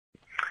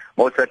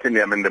Most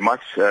certainly. I mean, the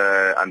much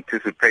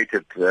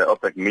anticipated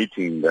OPEC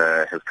meeting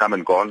has come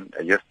and gone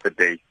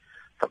yesterday.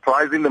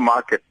 Surprising the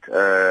market,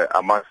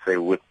 I must say,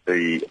 with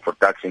the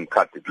production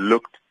cut. It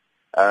looked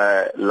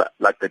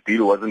like the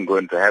deal wasn't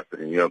going to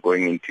happen,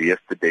 going into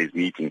yesterday's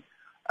meeting.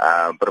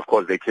 But of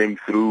course, they came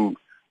through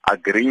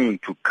agreeing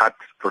to cut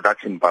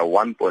production by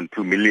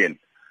 1.2 million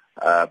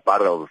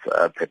barrels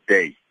per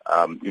day,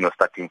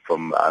 starting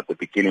from the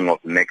beginning of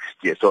next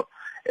year. So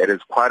it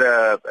is quite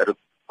a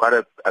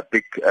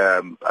big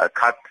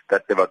cut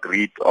that they've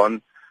agreed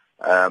on.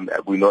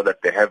 We know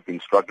that they have been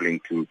struggling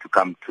to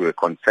come to a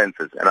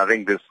consensus, and I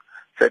think this is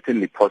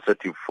certainly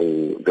positive for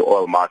the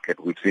oil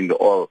market. We've seen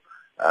the oil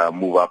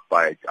move up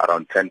by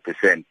around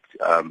 10%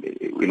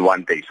 in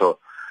one day. So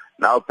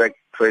now back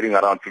trading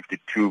around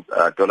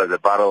 $52 a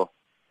barrel.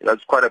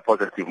 That's quite a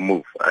positive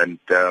move, and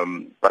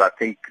but I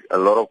think a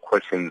lot of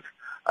questions,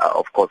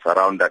 of course,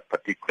 around that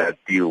particular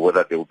deal,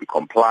 whether there will be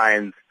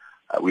compliance.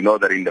 We know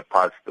that in the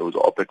past, those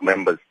OPEC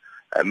members,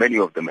 many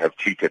of them have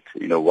cheated.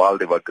 While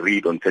they've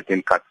agreed on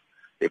certain cuts,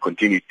 they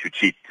continue to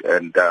cheat,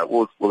 and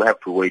we'll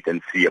have to wait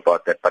and see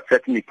about that. But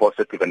certainly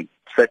positive, and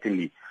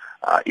certainly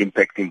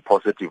impacting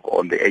positive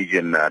on the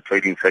Asian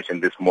trading session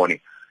this morning.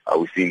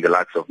 We're seeing the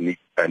likes of the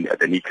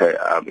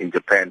Nikkei in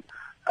Japan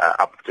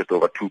up just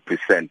over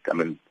 2%. I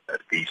mean,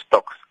 the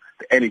stocks,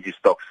 the energy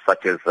stocks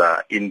such as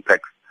Inpex,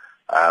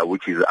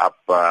 which is up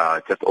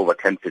just over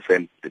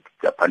 10%. The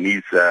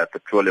Japanese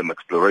petroleum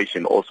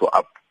exploration also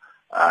up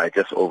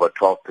just over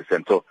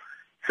 12%. So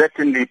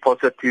certainly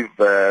positive.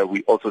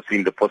 We also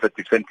seen the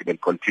positive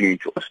sentiment continuing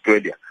to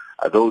Australia.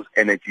 Those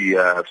energy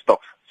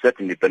stocks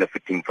certainly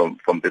benefiting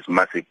from this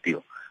massive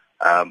deal.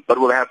 But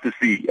we'll have to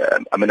see.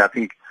 I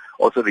think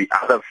also the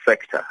other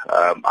factor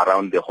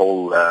around the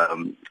whole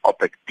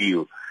OPEC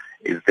deal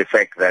is the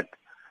fact that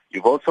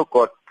you've also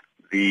got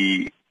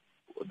the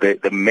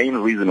main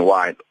reason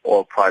why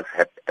oil price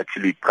had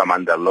actually come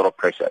under a lot of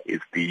pressure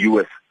is the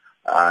U.S.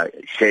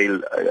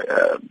 Shale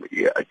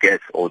gas,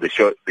 or the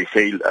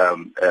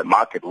shale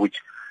market,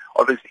 which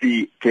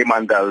obviously came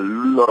under a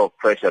lot of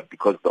pressure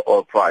because the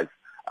oil price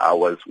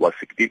was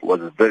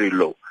very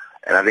low.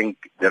 And I think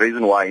the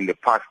reason why in the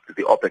past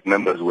the OPEC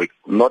members were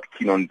not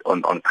keen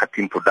on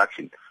cutting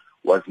production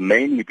was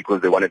mainly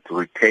because they wanted to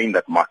retain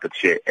that market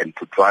share and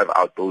to drive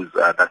out those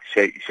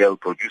shale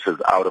producers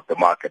out of the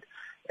market.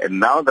 And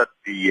now that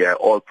the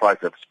oil price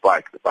has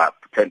spiked about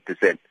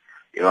 10%,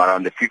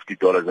 around the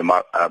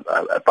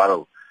 $50 a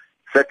barrel,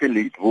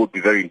 certainly it would be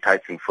very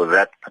enticing for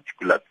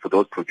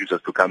those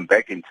producers to come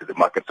back into the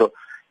market. So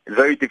it's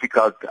very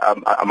difficult,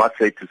 I must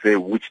say, to say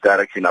which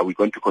direction are we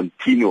going to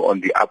continue on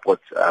the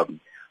upwards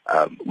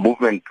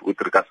movement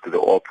with regards to the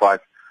oil price,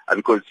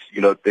 because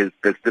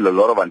there's still a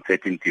lot of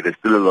uncertainty, there's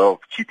still a lot of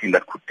cheating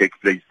that could take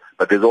place,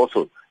 but there's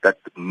also that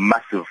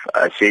massive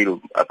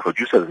shale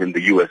producers in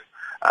the U.S.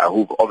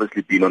 Who've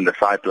obviously been on the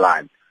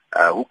sideline,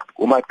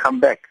 who might come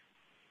back.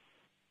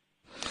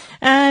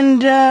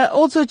 And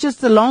also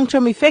just the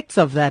long-term effects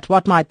of that,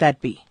 what might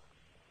that be?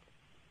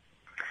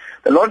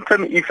 The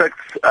long-term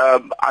effects,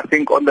 I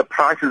think, on the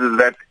prices is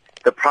that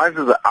the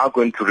prices are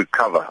going to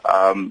recover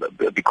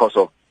because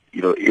of,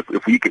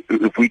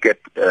 if we get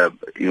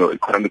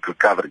economic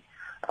recovery.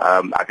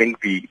 I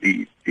think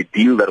the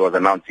deal that was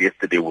announced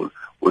yesterday will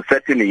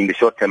certainly in the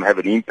short term have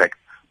an impact,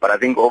 but I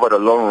think over the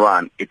long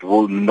run it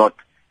will not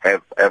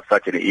have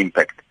such an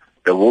impact.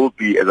 There will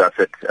be, as I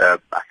said,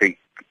 I think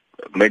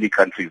many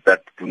countries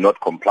that do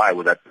not comply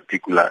with that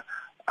particular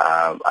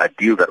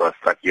deal that was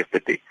struck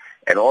yesterday.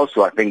 And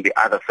also I think the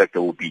other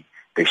factor will be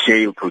the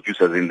shale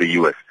producers in the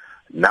U.S.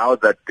 Now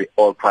that the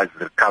oil price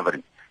is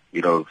recovering,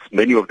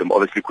 many of them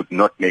obviously could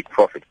not make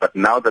profit, but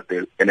now that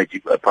the energy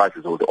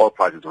prices or the oil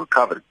prices are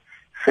recovering,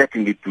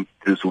 certainly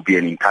this will be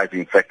an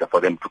enticing factor for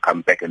them to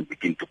come back and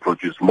begin to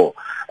produce more.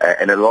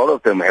 And a lot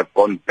of them have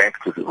gone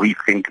back to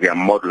rethink their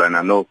model. And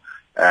I know,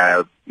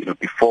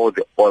 before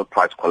the oil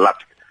price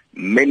collapsed,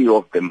 many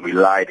of them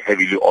relied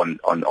heavily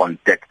on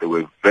debt. They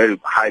were very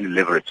highly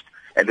leveraged,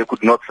 and they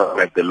could not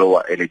survive the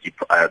lower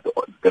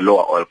the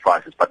lower oil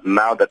prices. But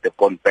now that they've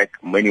gone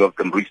back, many of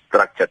them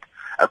restructured,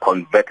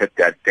 converted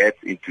their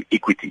debts into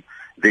equity.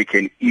 They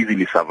can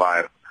easily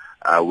survive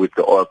with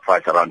the oil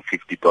price around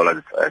 $50,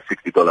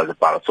 $60 a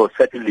barrel. So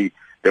certainly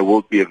there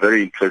will be a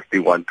very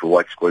interesting one to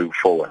watch going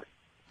forward.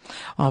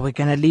 Well, we're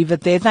going to leave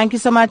it there. Thank you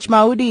so much,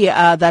 Maudi.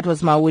 That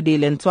was Maudi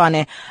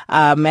Lentsoane,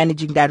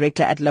 Managing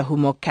Director at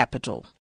Lahumo Capital.